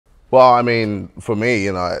Well, I mean, for me,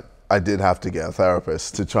 I did have to get a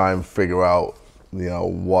therapist to try and figure out,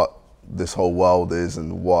 what this whole world is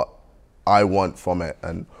and what I want from it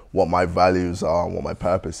and what my values are and what my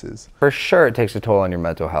purpose is. For sure, it takes a toll on your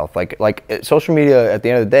mental health. Social media, at the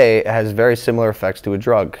end of the day, has very similar effects to a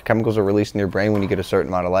drug. Chemicals are released in your brain when you get a certain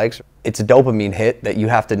amount of likes. It's a dopamine hit that you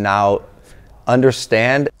have to now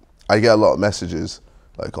understand. I get a lot of messages,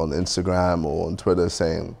 like on Instagram or on Twitter,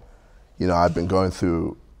 saying, I've been going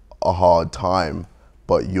through a hard time,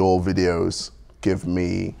 but your videos give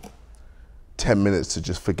me 10 minutes to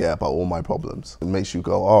just forget about all my problems. It makes you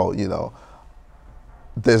go, oh,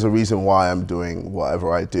 there's a reason why I'm doing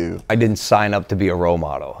whatever I do. I didn't sign up to be a role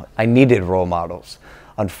model. I needed role models.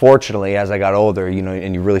 Unfortunately, as I got older,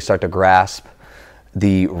 and you really start to grasp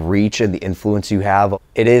the reach and the influence you have,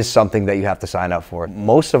 it is something that you have to sign up for.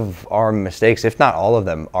 Most of our mistakes, if not all of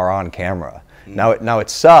them, are on camera. Now it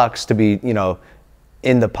sucks to be,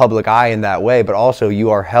 in the public eye in that way, but also you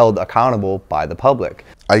are held accountable by the public.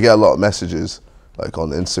 I get a lot of messages, like on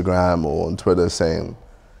Instagram or on Twitter, saying,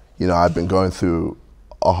 I've been going through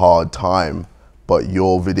a hard time, but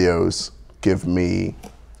your videos give me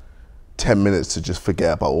 10 minutes to just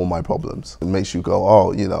forget about all my problems. It makes you go,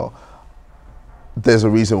 oh, there's a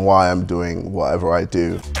reason why I'm doing whatever I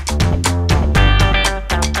do.